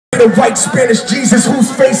The white Spanish Jesus,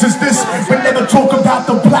 whose face is this? But never talk about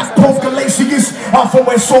the black Pope Galatius. I'm from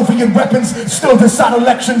where Soviet weapons still decide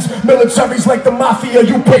elections. Militaries like the mafia,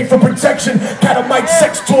 you pay for protection. Catamite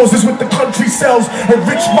sex tours is what the country sells, and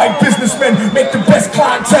rich white businessmen make the best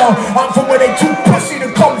clientele. I'm from where they too pussy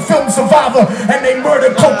to come film Survivor, and they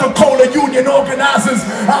murder Coca-Cola union organizers.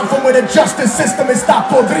 I'm from where the justice system está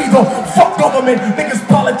podrido. Fuck government, niggas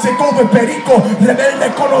politic over perico.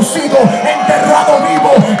 Rebelde conocido, enterrado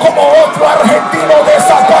vivo, como otro argentino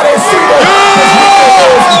desaparecido.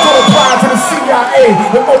 Gonna apply to the CIA.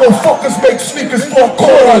 The motherfuckers make sneakers for a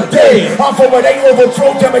quarter a day. I'm from where they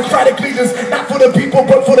overthrow democratic leaders, not for the people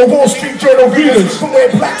but for the Wall Street Journal readers. From where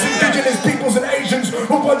blacks, indigenous peoples, and Asians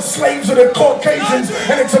who once slaves are the Caucasians.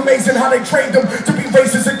 And it's amazing how they trained them to be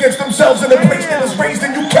racist against themselves in the place that was raised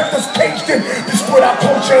in. You kept us caged in, destroyed our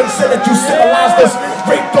culture and said that you civilized us.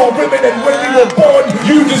 Raped our women, and when we were born,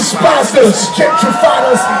 you despised us. Gentrified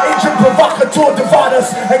us, agent provocateur divide us,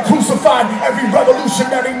 and crucified every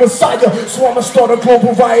revolutionary messiah. So I'ma start a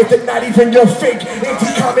global riot that not even your fake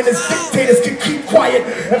anti-communist dictators can keep quiet.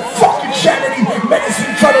 And fucking charity,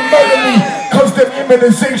 medicine try to murder me, cause the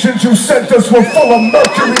immunizations you sent us were full of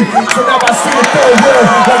mercury. So now I see the third world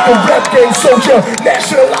like a rap game soldier,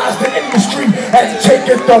 nationalize the industry and take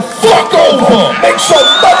it the fuck over. Make some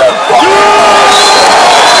motherfuckers